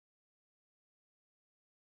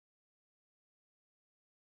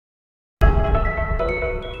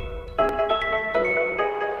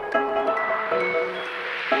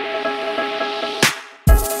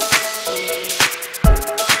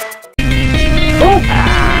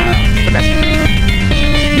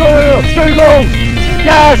Dougal!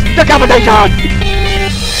 Yes, decapitation!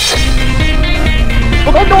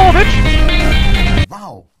 Bogdanovich!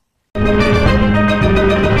 Wow.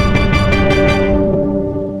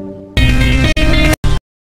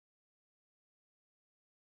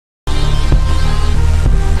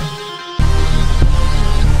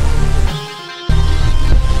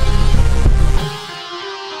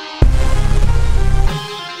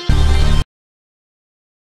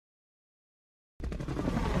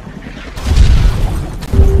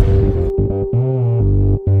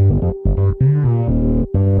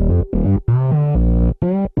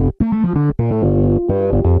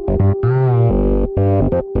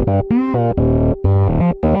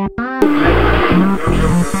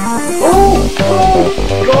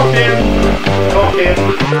 Got him!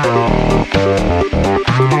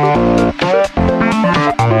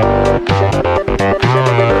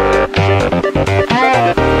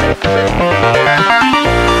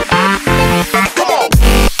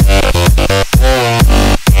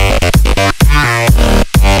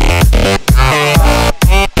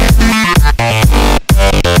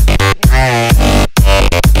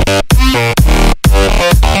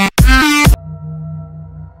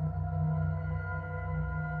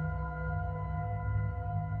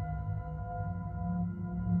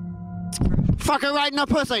 Fuck her right in the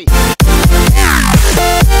pussy. Yeah.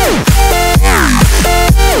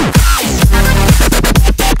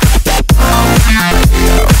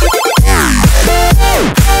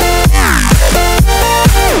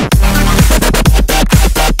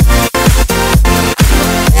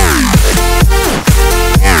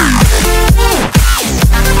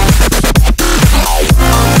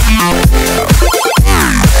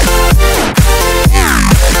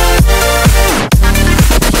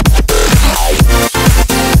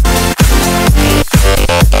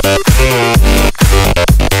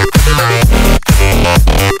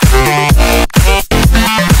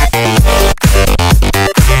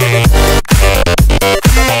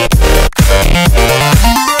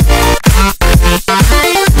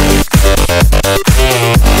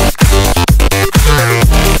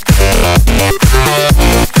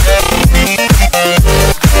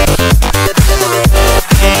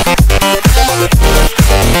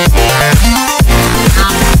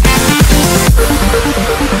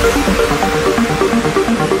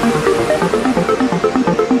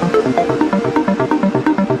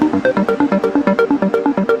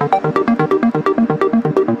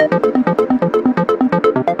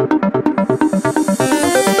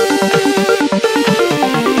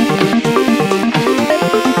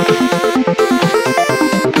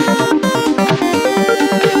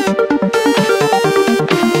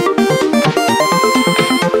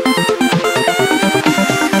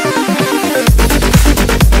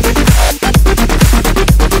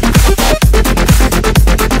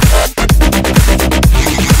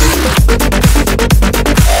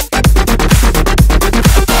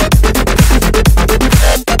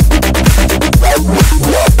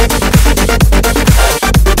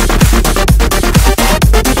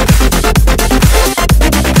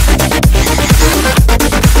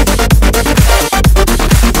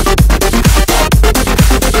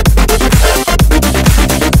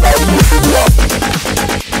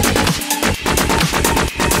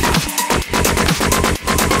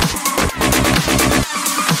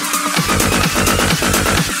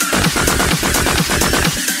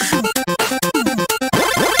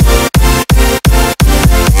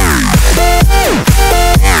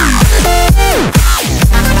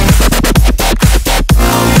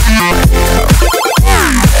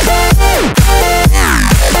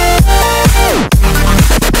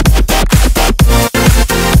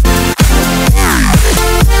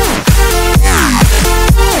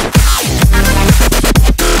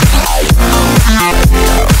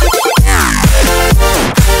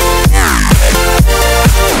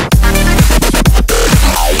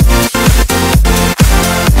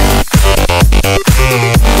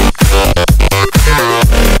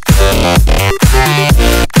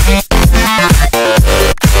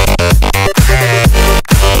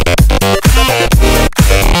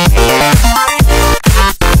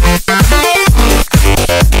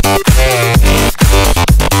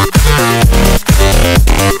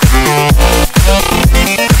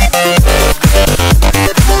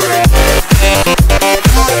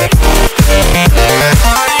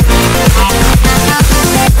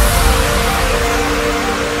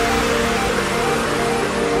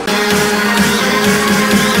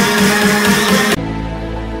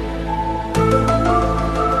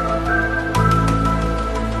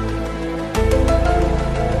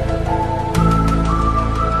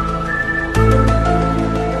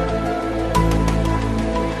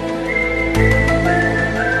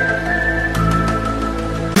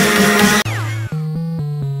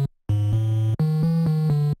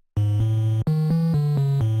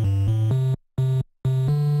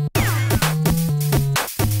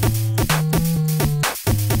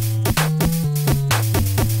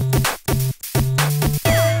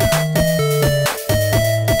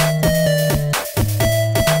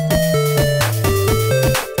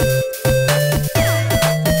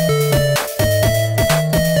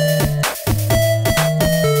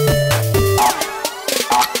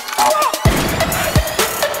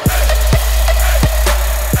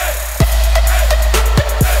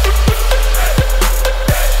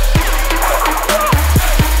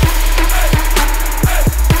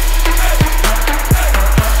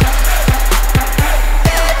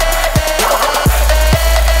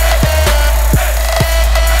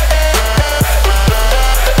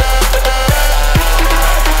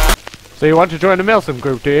 So you want to join the Milsim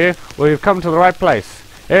group, do you? Well, you've come to the right place.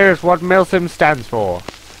 Here's what Milsim stands for.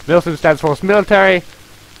 Milsim stands for Military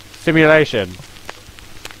Simulation.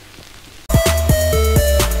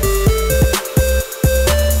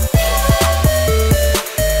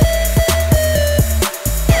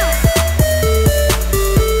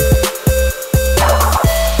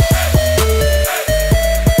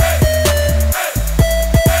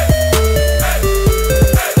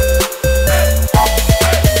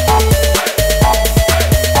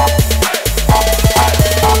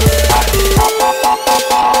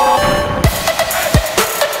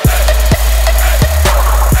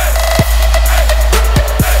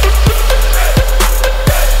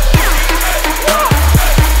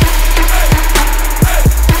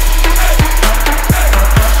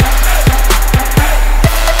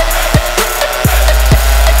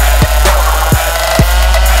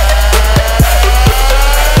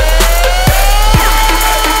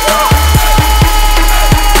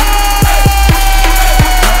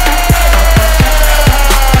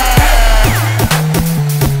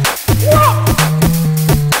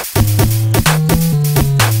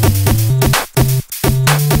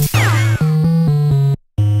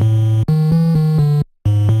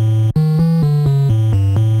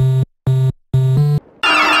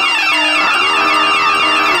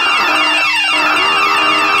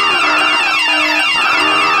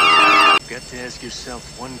 Ask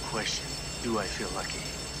yourself one question. Do I feel lucky?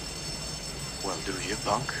 Well, do you,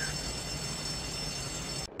 punk?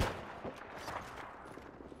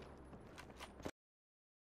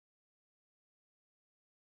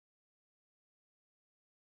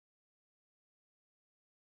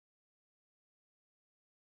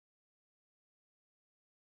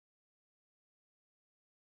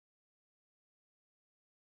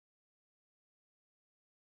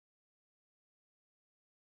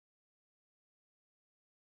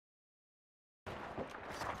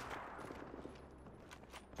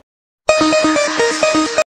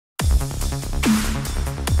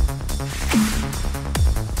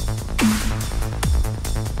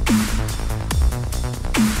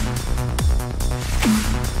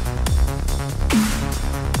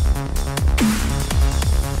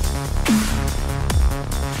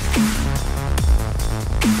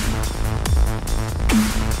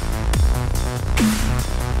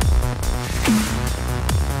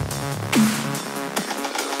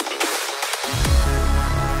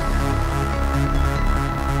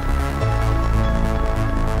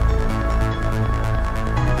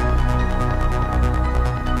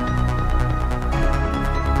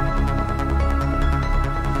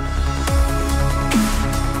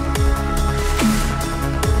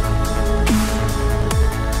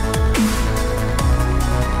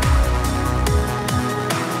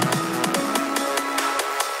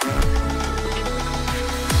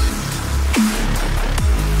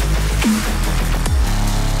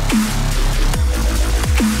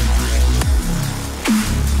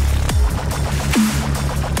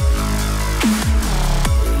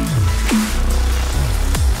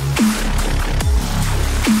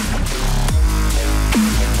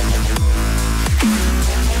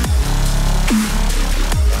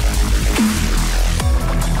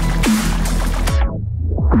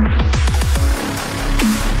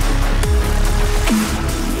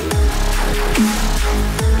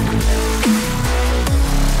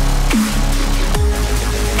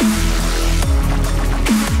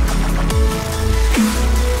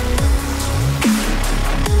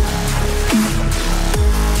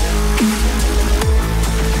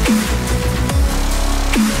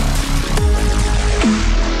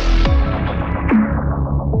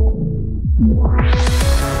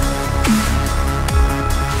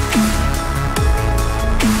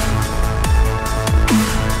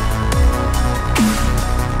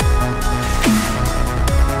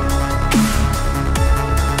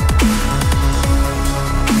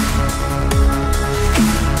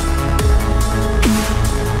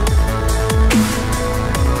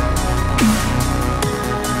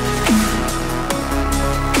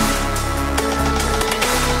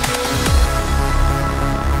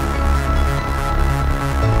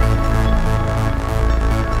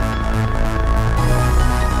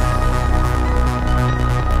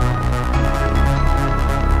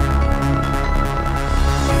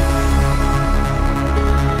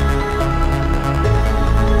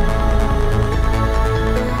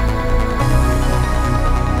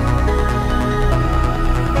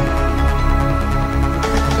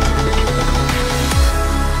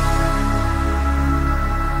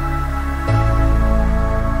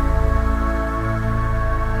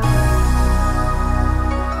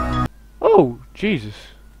 Oh, Jesus.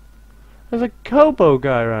 There's a Kobo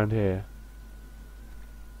guy around here.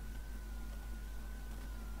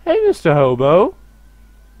 Hey, Mr. Hobo.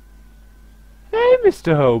 Hey,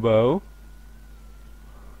 Mr. Hobo.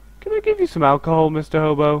 Can I give you some alcohol, Mr.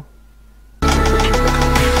 Hobo?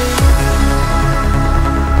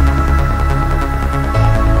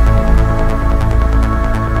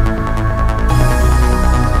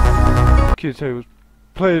 Kids say was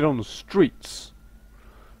played on the streets.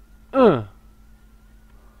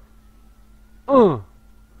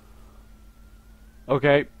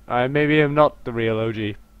 Okay, I maybe am not the real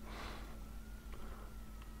OG.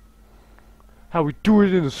 How we do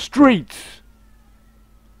it in the streets.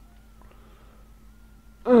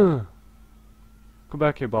 Come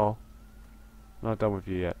back here, ball. Not done with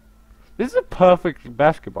you yet. This is a perfect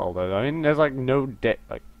basketball, though. I mean, there's like no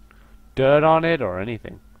dirt on it or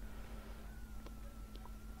anything.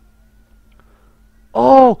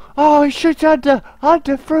 Oh! Oh, he shoots under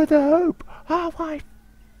through the hoop! Oh my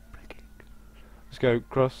freaking. Let's go,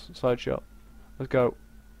 cross, side shot. Let's go.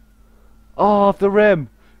 Oh, off the rim!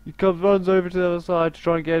 He runs over to the other side to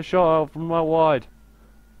try and get a shot out from right wide.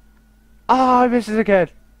 Ah, he misses again!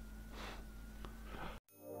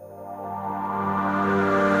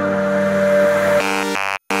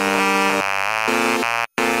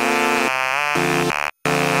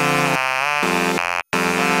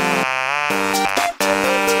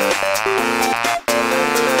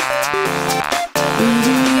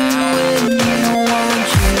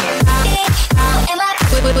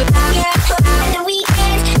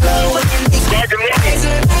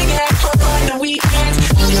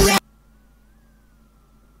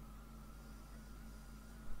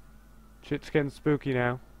 Shit's getting spooky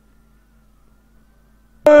now.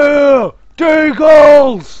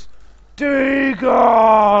 Deagles!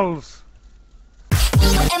 Deagles!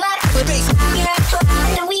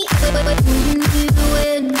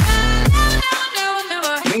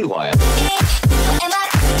 Meanwhile,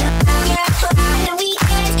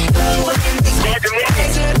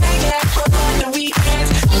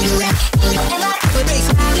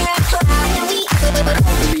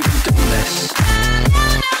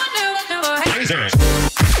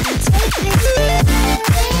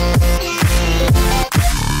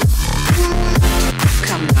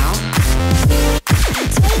 Come now.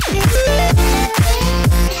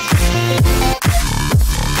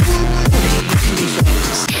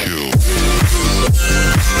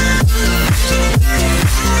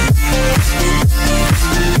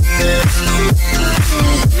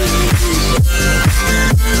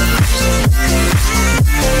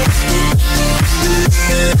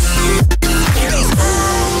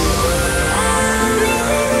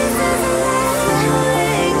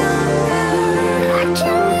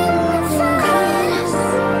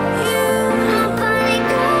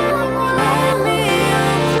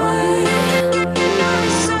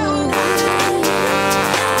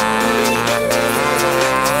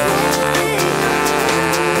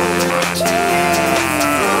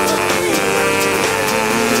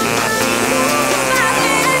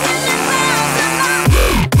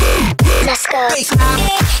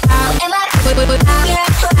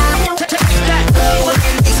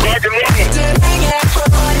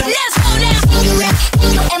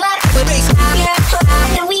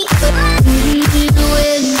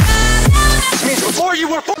 before you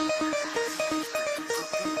were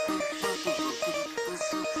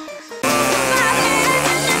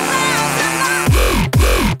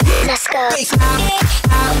Let's go.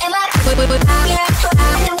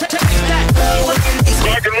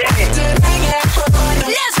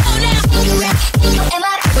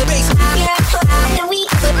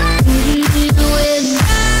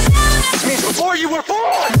 before you were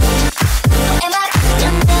born.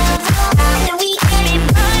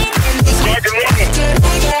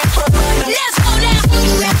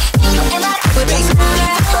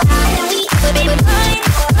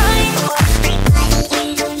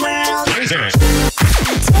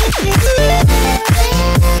 Take me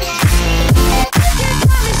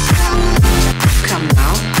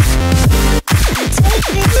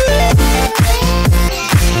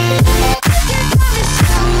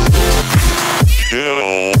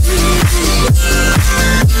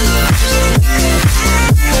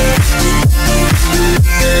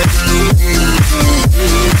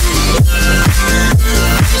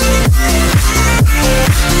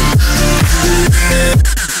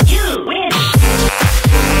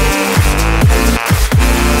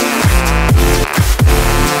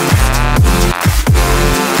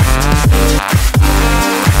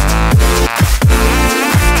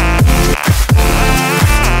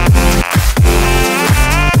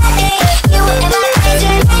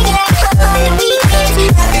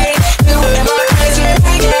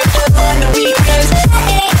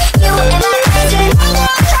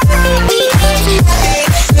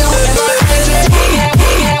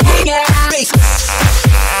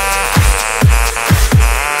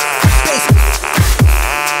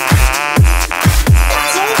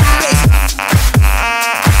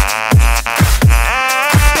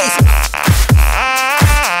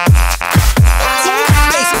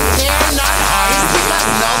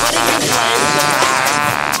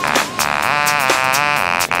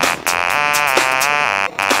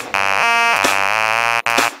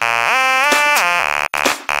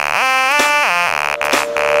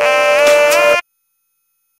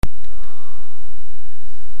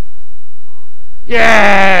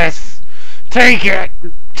Take it!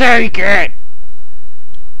 Take it!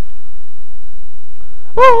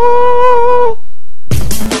 Oh!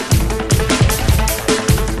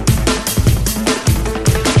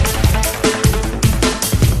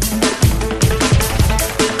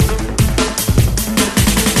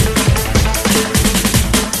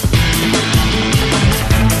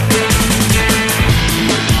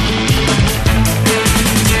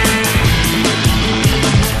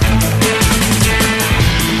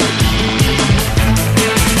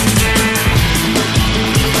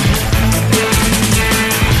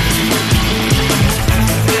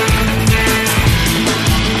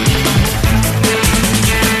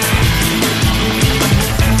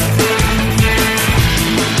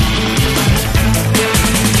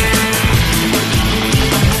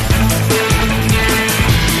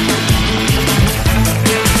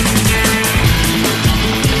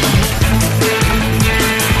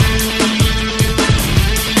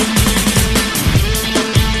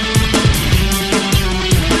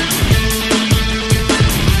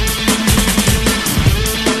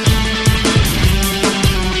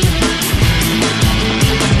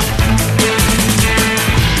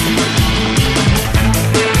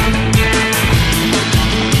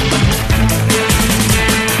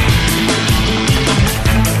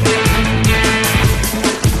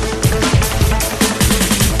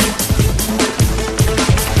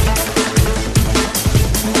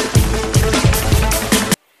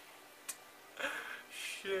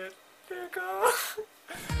 Shit, nigga.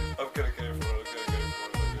 I'm gonna go for it,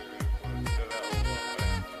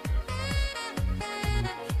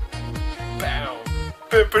 Bow.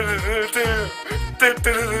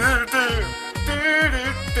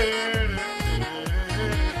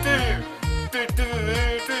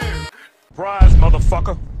 Surprise,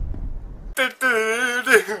 motherfucker.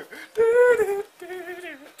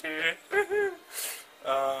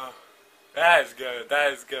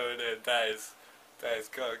 That is going in, that is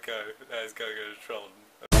gotta go to Tron.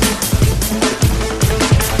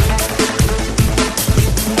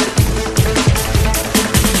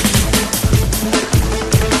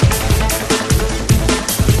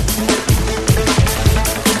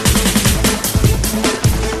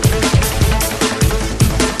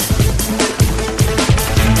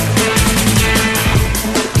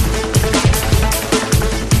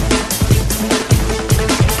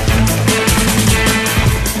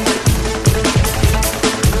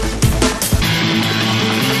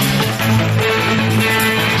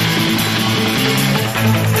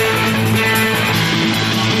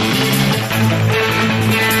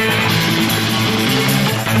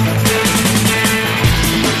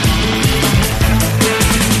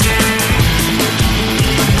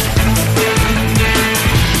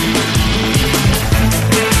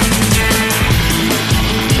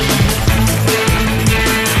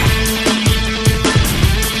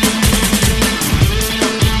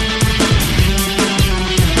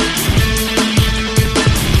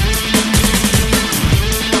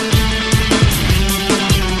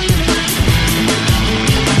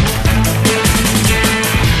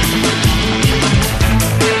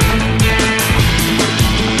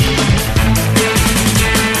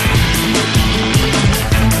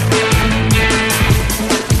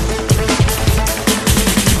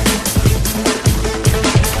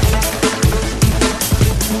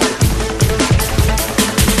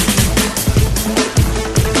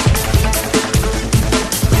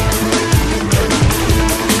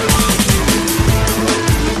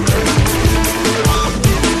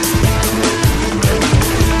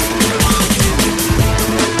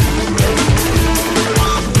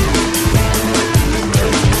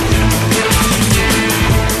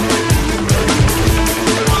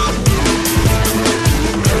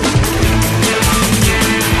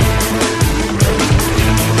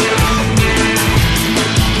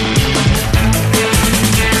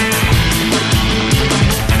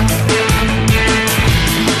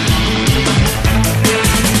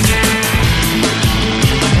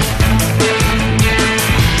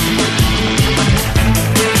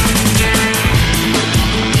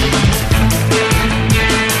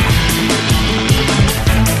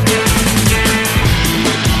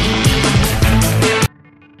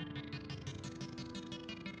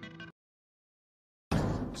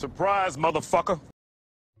 Surprise, motherfucker.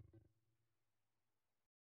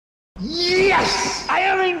 Yes! I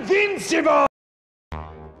am invincible!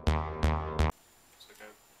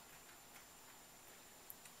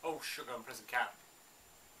 Oh, sugar, I'm pressing cap.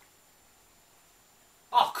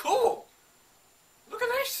 Oh, cool! Look at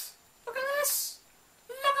this! Look at this!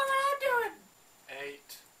 Look at what I'm doing!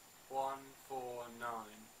 8, 1, 4, 9.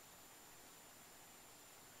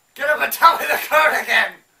 Get up and tell me the code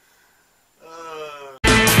again!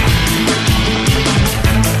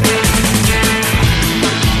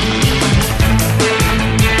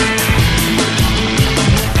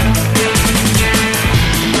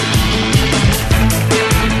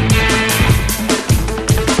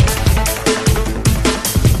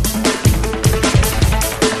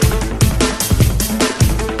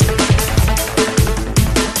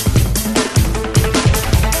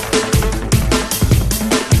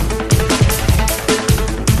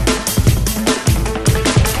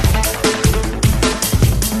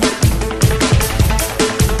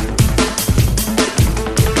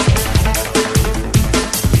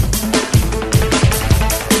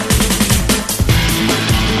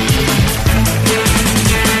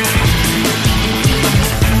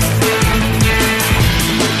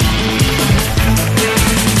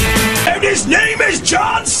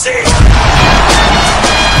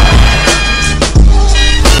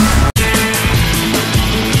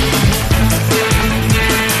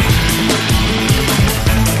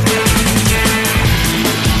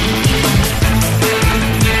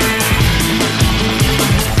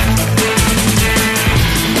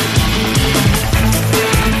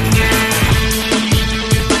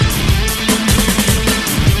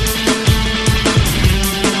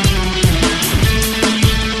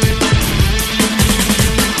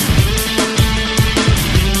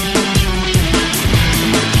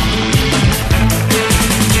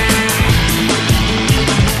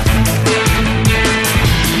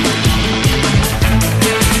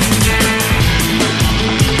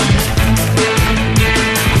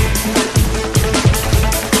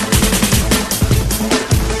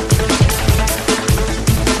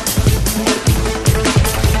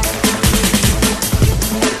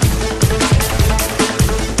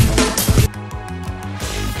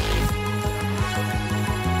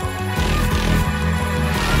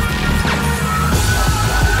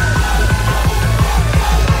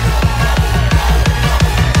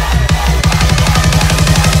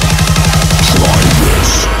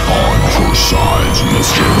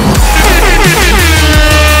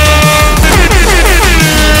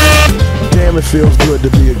 Damn, it feels good to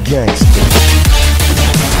be a gangster.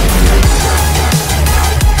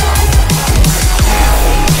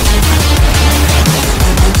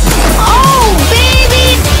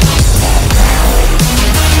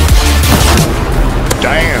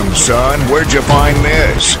 Damn, son, where'd you find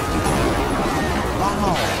this?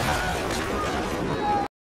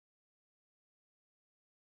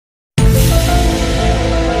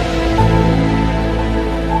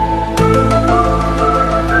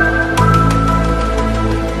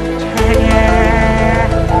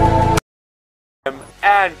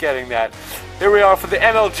 And getting that. Here we are for the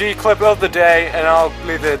MLG clip of the day, and I'll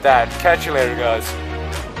leave it at that. Catch you later, guys.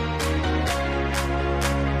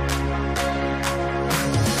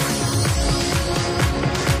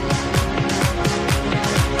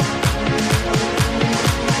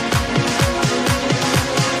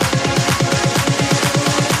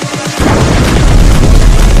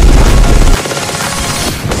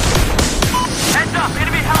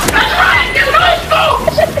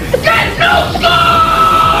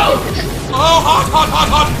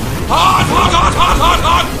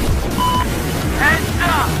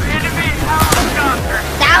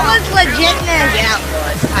 That was legitness. Yeah, it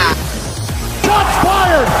was. Shots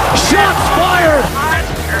fired! Shots fired!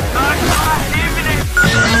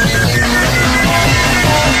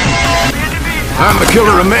 I'm the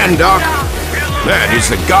killer of men, Doc. That is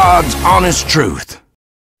the God's honest truth.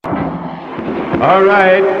 All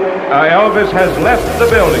right, Elvis has left the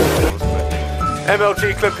building.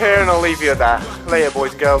 MLG clip here, and I'll leave you at that. Later,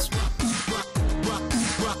 boys and girls.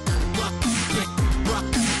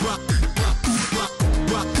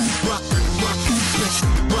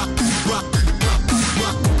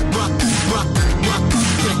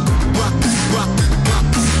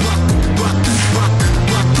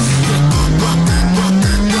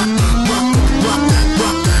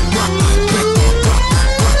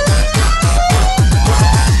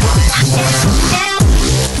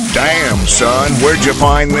 Damn, son, where'd you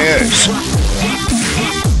find this?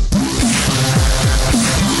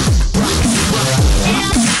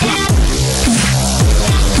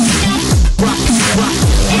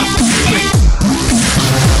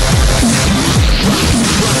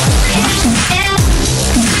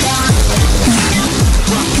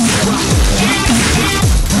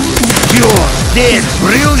 You're dead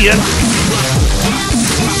brilliant.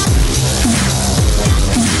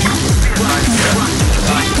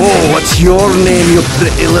 Oh, what's your name, you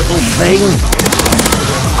pretty little thing?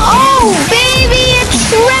 Oh, baby, it's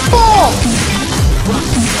triple.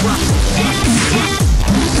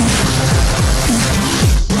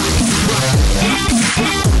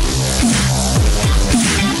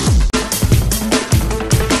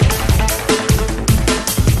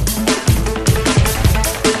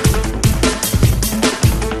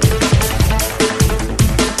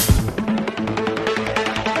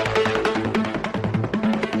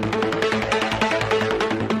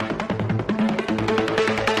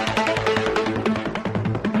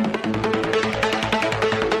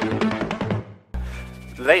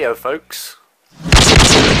 Later, folks.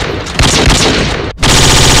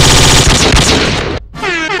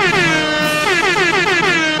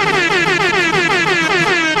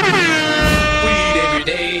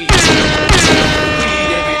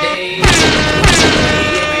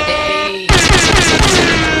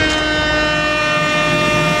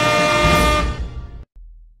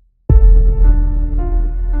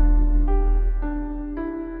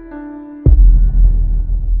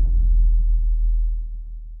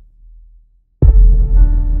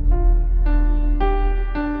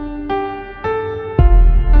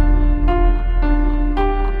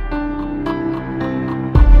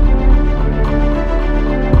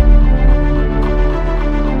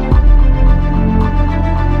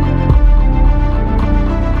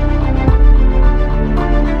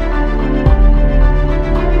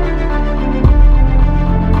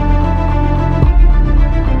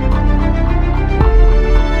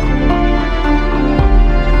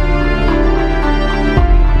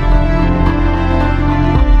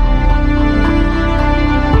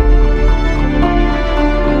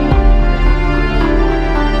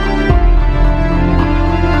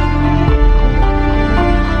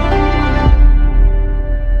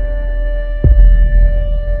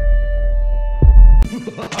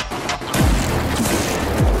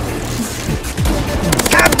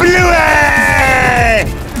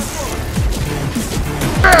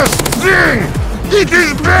 Best thing! It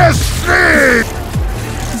is best thing!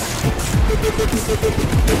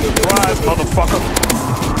 Surprise, motherfucker!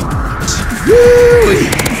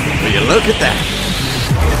 Will you look at that?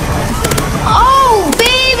 Oh,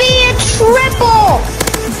 baby, it's triple.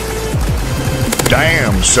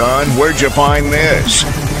 Damn, son, where'd you find this?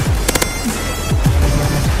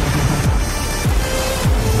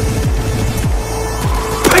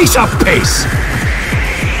 Piece of pace!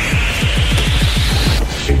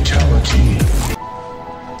 Fatality.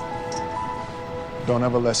 Don't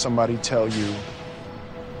ever let somebody tell you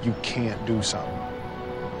you can't do something.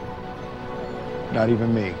 Not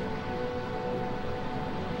even me.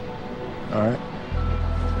 All right?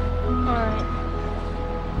 Alright.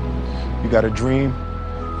 You got a dream,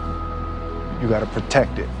 you got to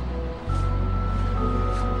protect it.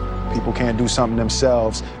 People can't do something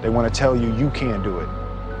themselves. They want to tell you you can't do it.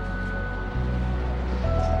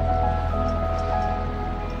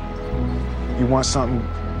 You want something,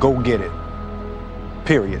 go get it.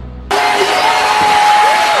 Period.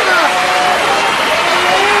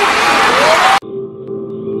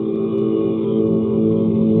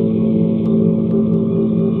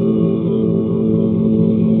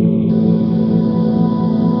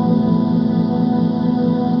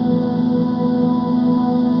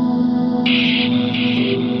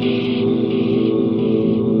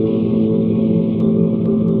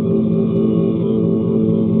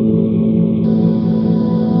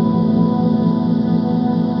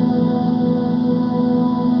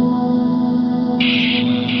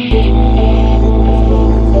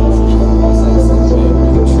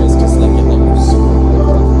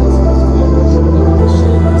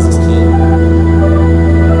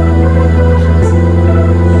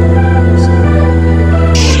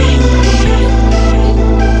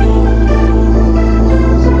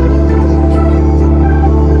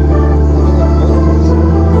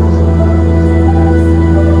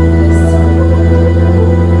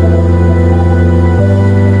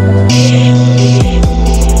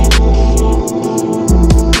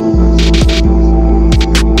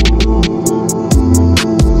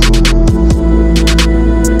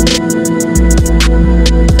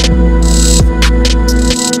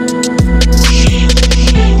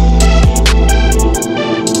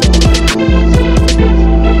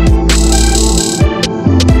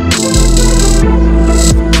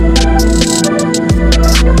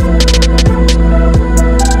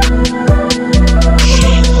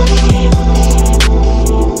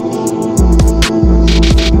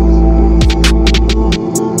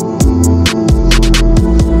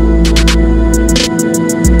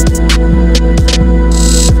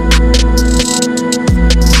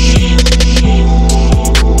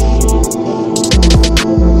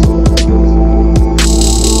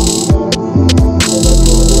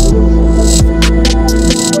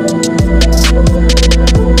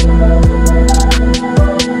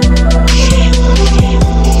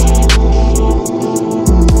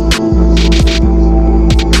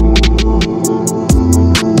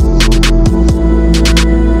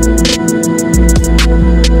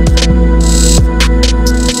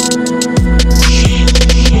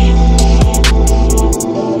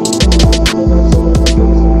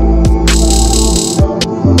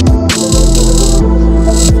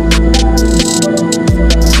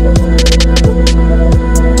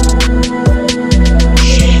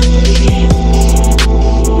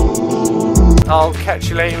 I'll catch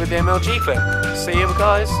you later with the MLG clip. See you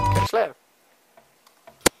guys. Catch you later.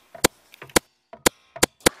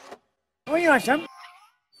 What you want, some?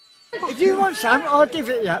 If you want some, I'll give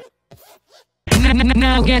it you.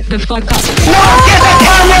 Now get the fuck up.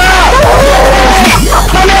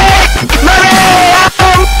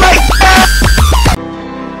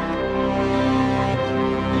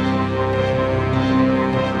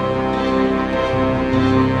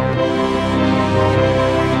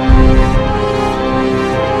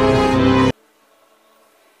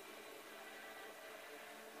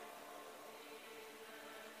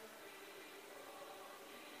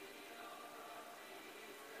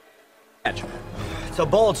 It's a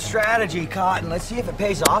bold strategy, Cotton. Let's see if it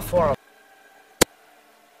pays off for him.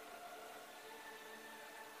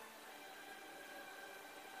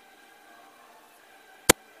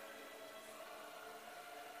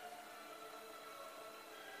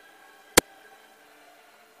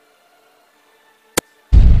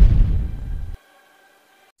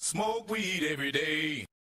 Smoke weed every day.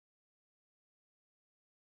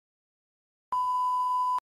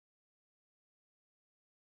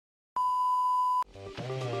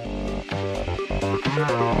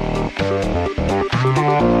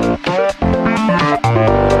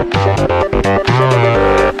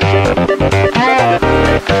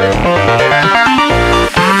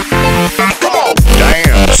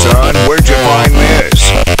 Damn, son, where'd you find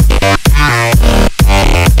this?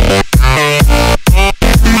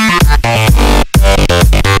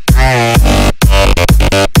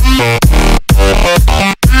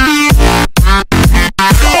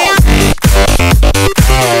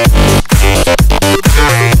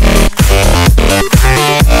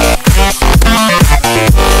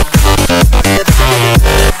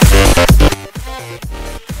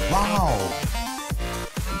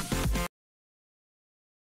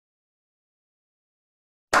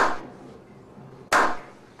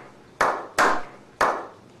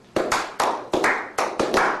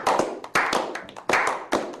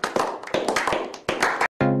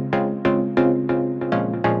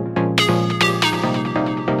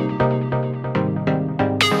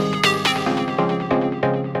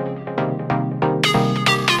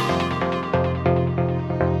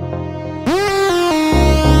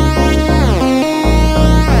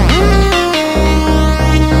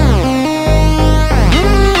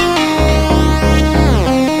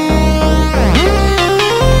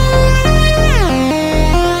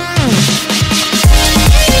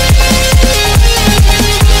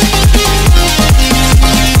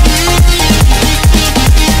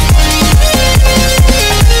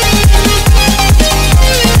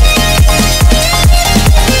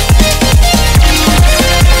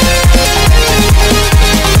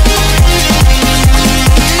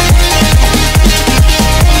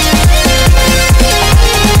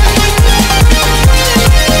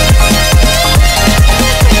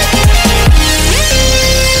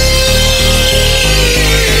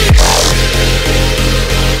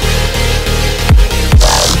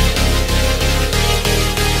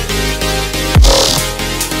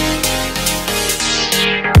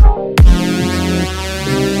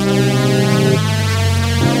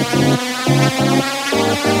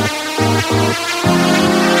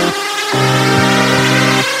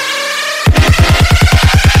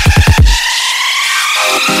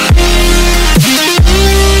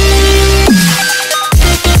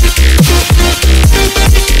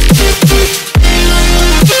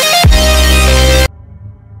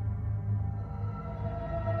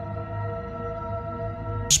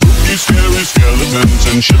 scary skeletons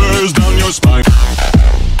and shivers down your spine.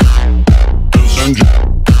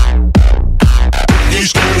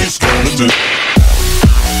 Scary skeletons.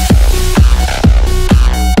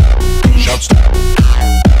 Shouts.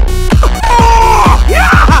 Oh!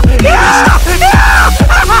 Yeah! Yeah! Yeah!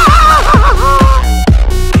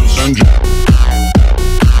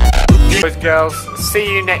 Boys, girls, see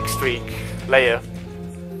you next week. Later.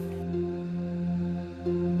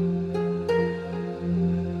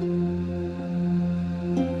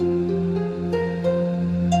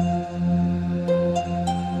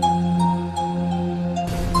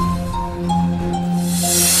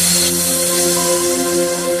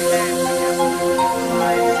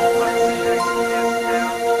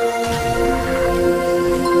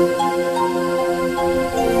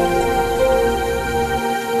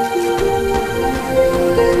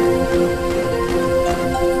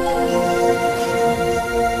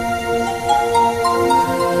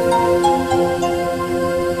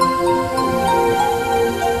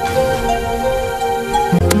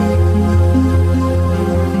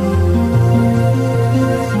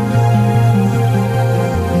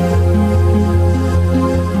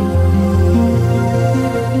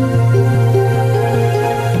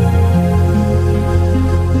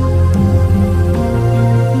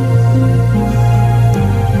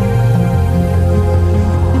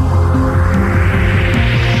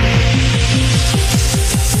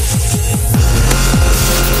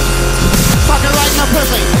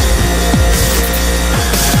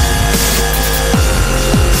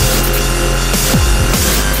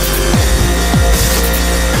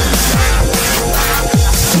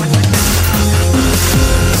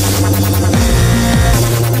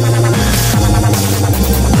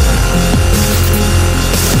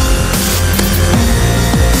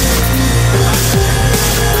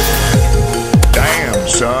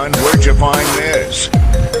 Son, where'd you find this?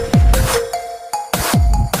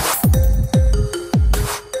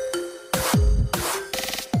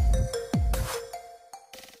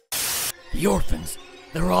 The orphans,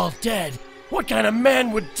 they're all dead. What kind of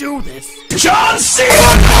man would do this? John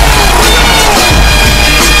Cena!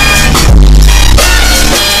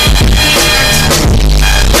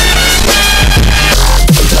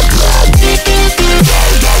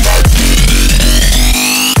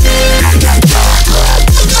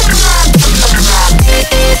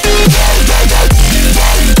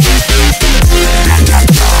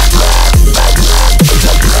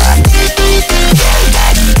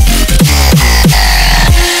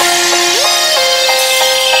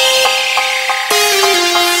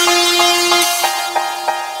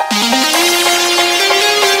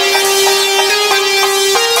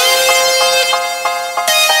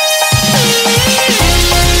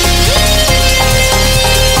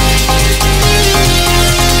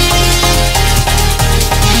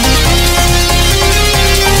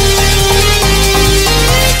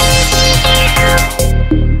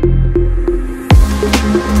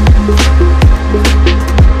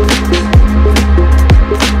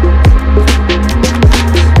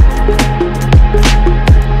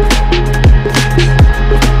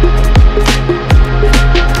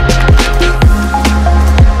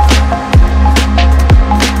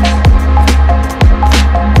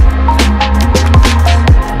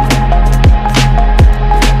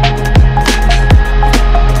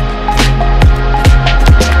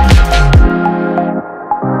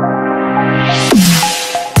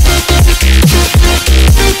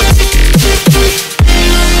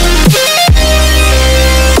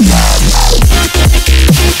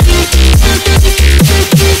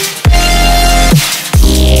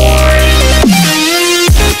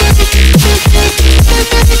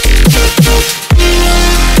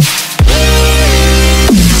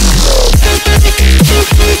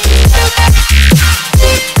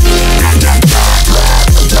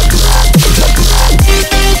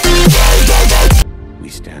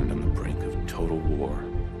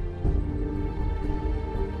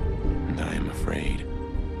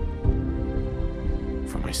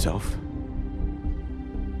 myself,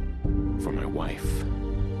 for my wife,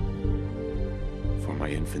 for my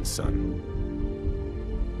infant son.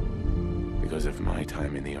 Because if my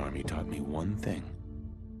time in the army taught me one thing,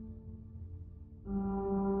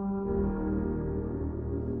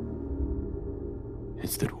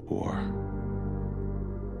 it's that war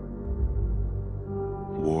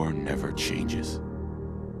never changes.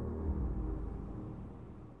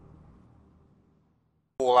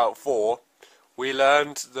 Fallout 4, we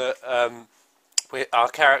learned that our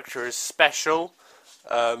character is special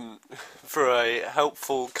for a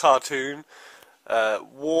helpful cartoon.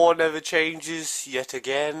 War never changes, yet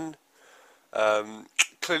again.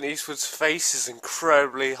 Clint Eastwood's face is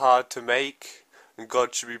incredibly hard to make, and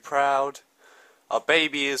God should be proud. Our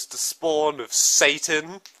baby is the spawn of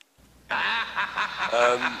Satan.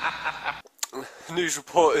 News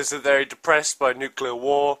reporters are very depressed by nuclear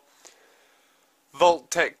war.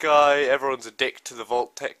 Vault-Tec guy, everyone's a dick to the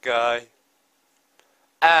Vault-Tec guy.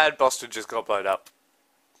 And Boston just got blown up.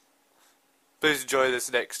 Please enjoy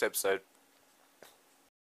this next episode.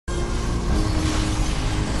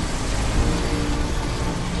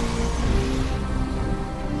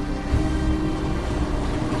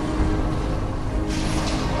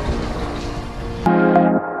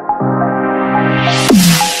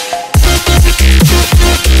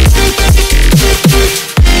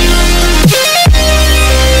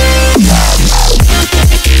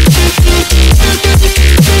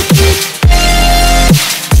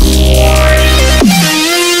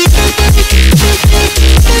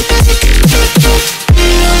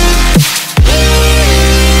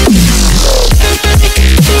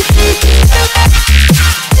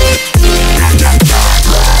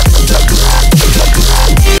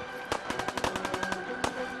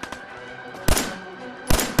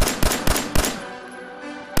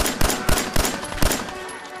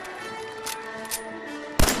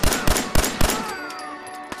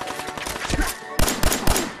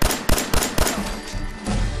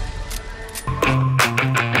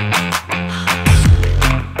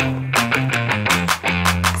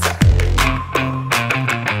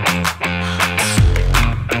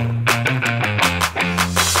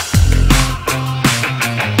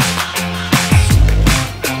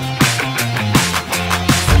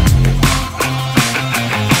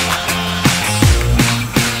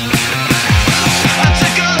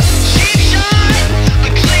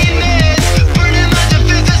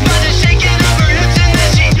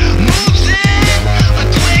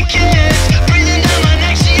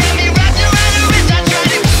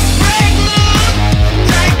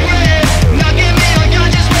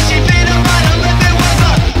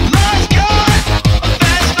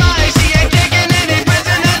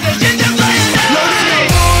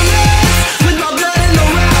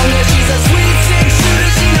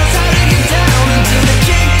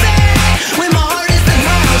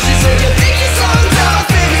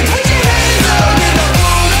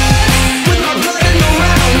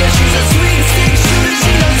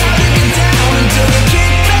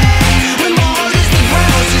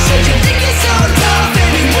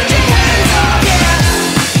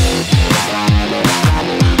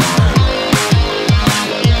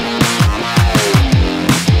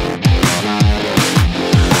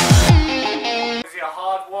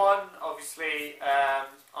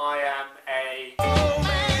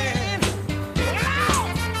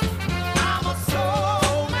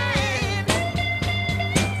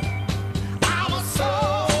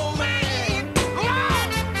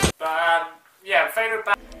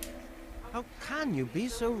 How can you be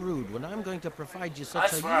so rude when I'm going to provide you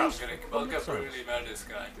such a useful I'll get brutally mad at this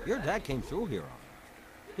guy. Your dad came through here.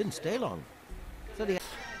 Didn't stay long. Said he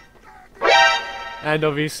And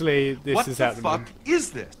obviously this is happening. What the fuck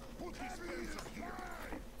is this?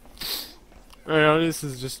 This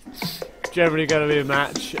is just generally going to be a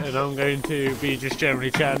match, and I'm going to be just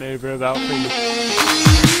generally chatting over about things.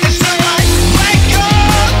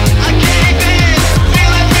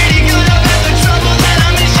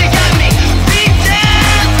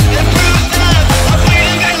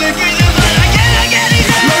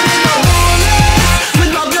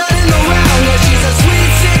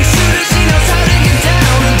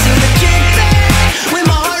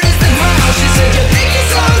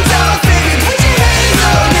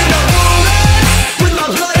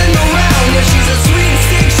 She's a sweet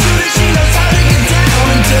stick shooter, she knows how to get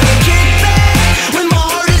down.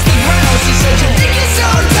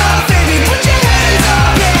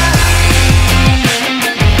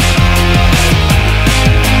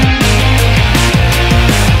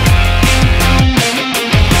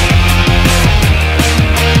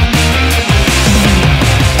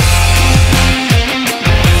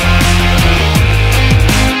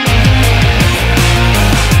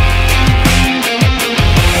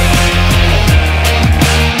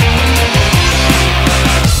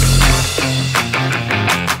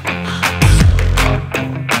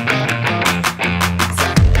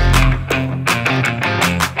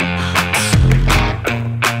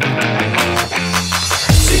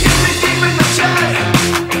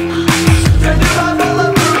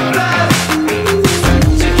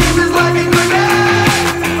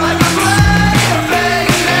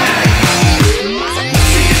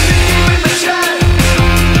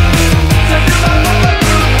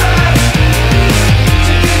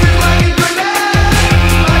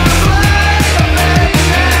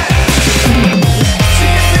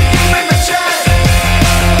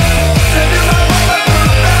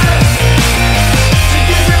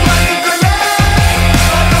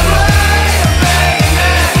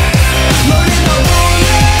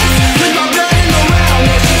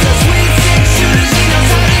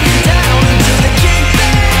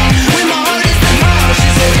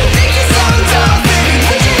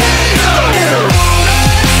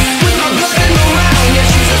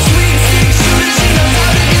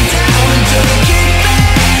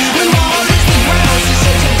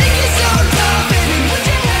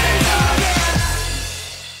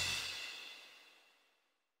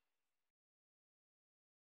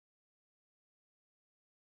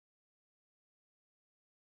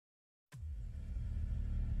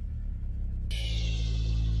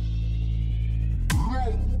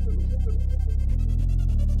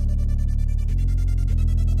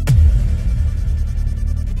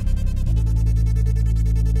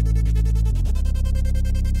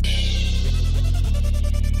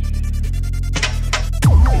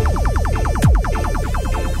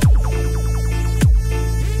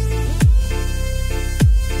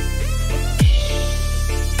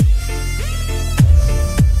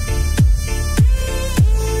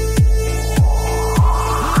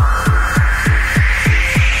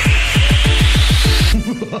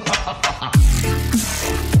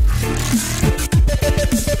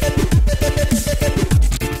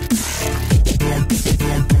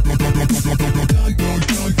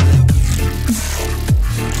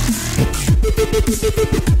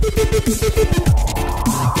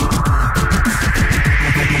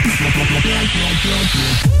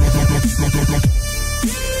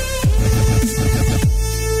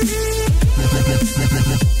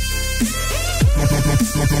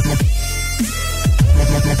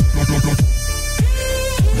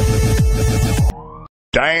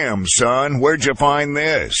 Damn, son, where'd you find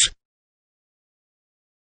this?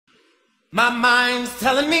 My mind's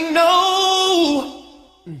telling me no.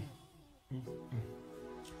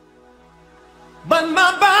 But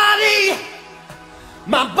my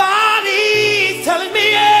body's telling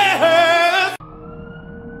me yes.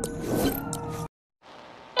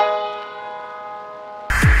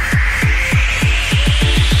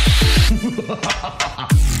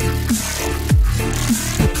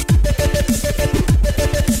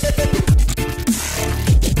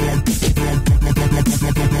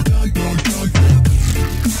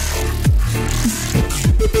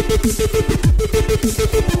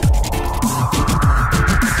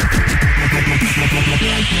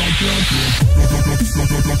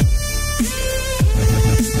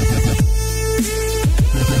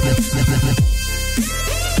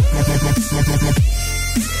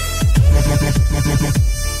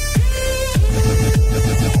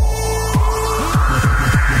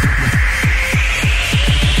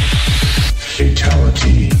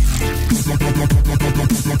 Fatality.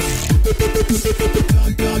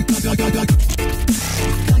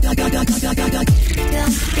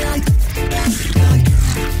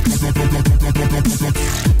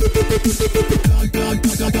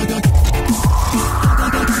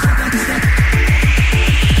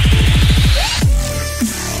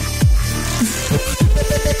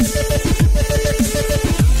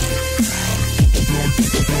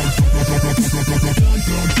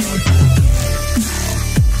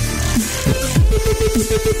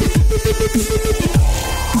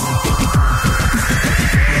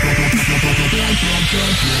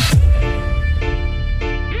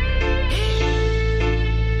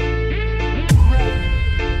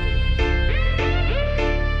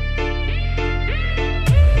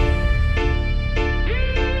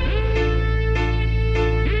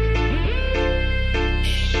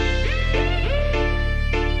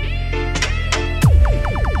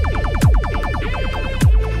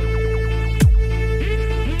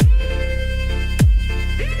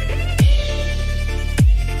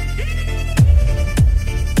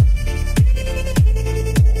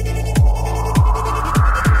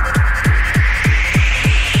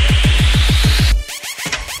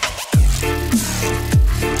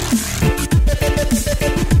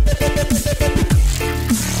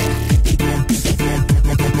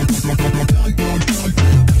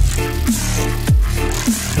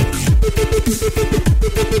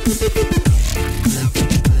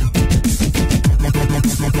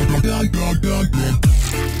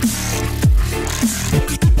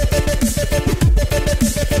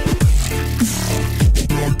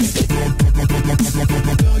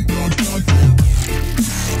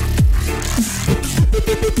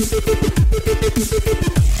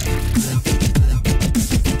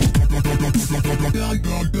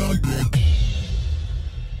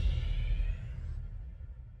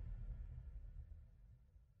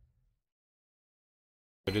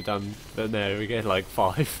 Could have done, but no, we get like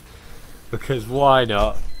 5 because why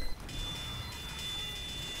not?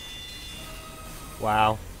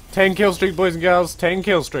 Wow, 10 kill streak, boys and girls, 10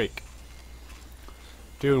 kill streak.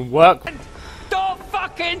 Doing work. Don't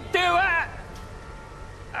fucking do it!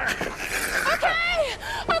 Okay!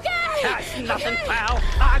 Okay! That's nothing, pal.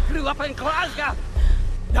 I grew up in Glasgow.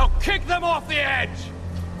 Now kick them off the edge.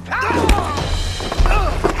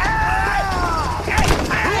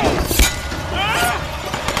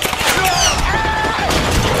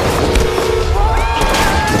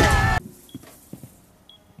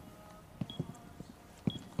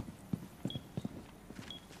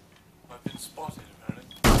 I've been spotted,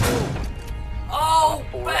 apparently. Oh,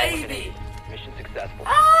 baby! Mission successful.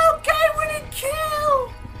 Okay, winning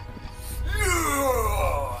kill!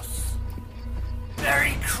 Yes!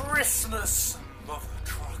 Merry Christmas, mother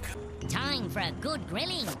trucker. Time for a good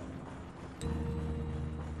grilling.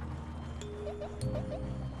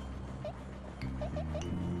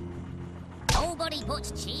 Nobody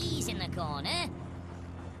puts cheese in the corner.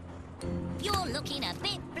 You're looking a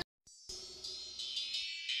bit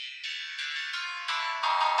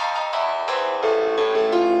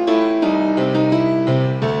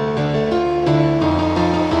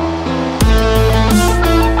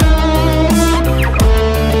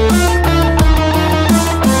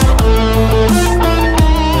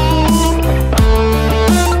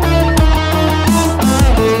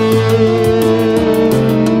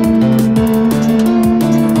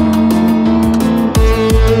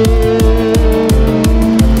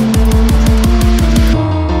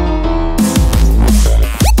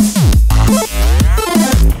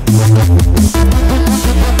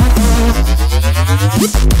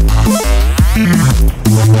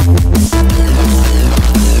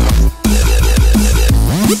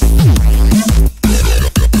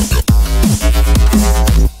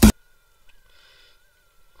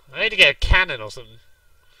or something.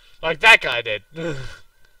 Like that guy did.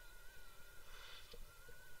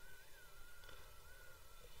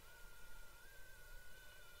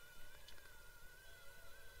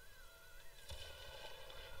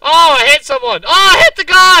 Oh, I hit someone! Oh, I hit the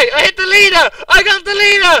guy! I hit the leader! I got the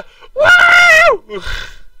leader! Woo!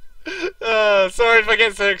 Sorry if I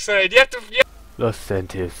get so excited. You have to... Los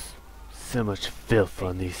Santos. So much filth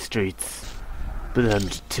on these streets. But I'm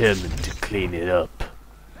determined to clean it up.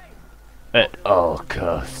 At all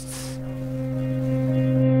costs.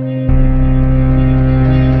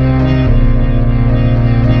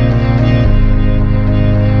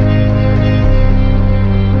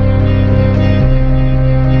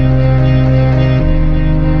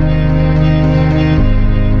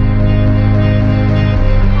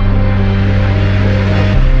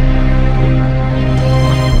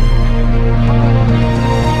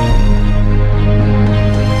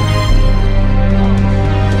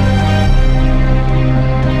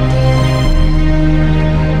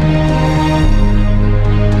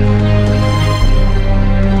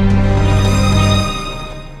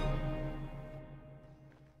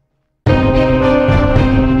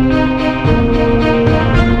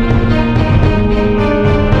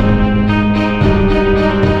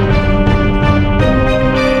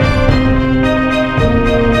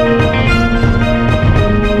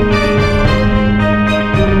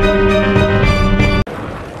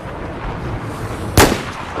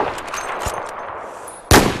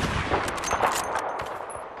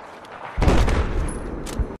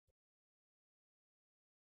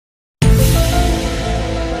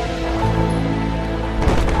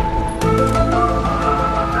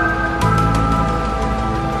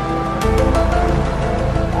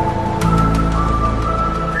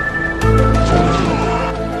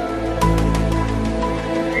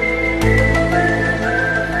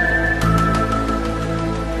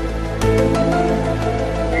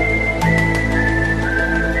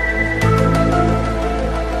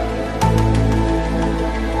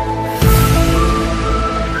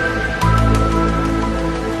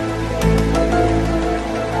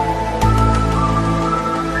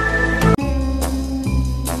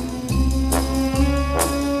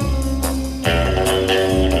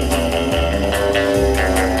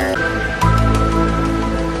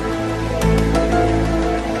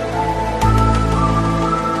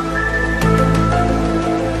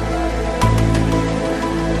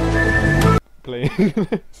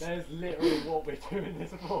 That is literally what we're doing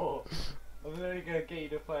this for. I'm only gonna get you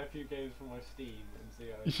to play a few games from my Steam and see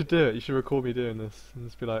how. You should do it. You should record me doing this and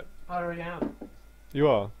just be like. I already am. You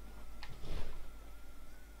are.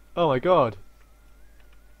 Oh my god.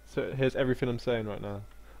 So here's everything I'm saying right now.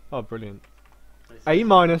 Oh, brilliant. A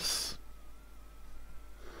minus.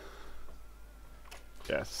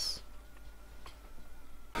 Yes.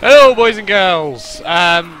 Hello boys and girls,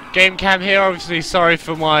 GameCam here. Obviously sorry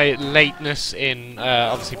for my lateness in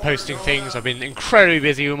obviously posting things. I've been incredibly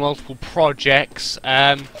busy with multiple projects,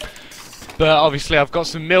 but obviously I've got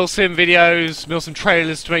some Milsim videos, Milsim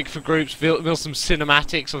trailers to make for groups, Milsim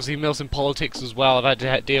cinematics, obviously Milsim politics as well I've had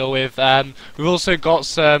to deal with. We've also got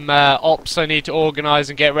some ops I need to organise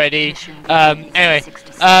and get ready. Anyway,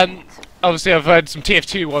 obviously I've had some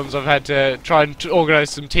TF2 ones. I've had to try and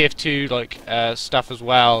organise some TF2 like stuff as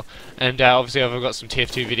well, and obviously I've got some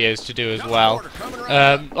TF2 videos to do as well.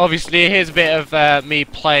 Obviously here's a bit of me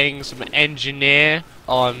playing some engineer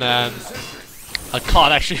on. I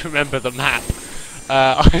can't actually remember the map.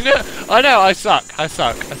 I know. I suck. I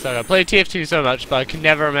play TF2 so much, but I can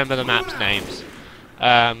never remember the map's names.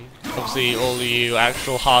 Obviously all of you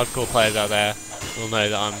actual hardcore players out there will know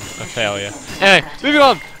that I'm a failure. Anyway, moving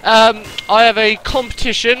on. I have a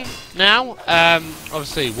competition now.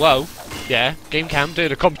 Obviously, whoa, yeah, GameCam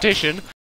doing a competition.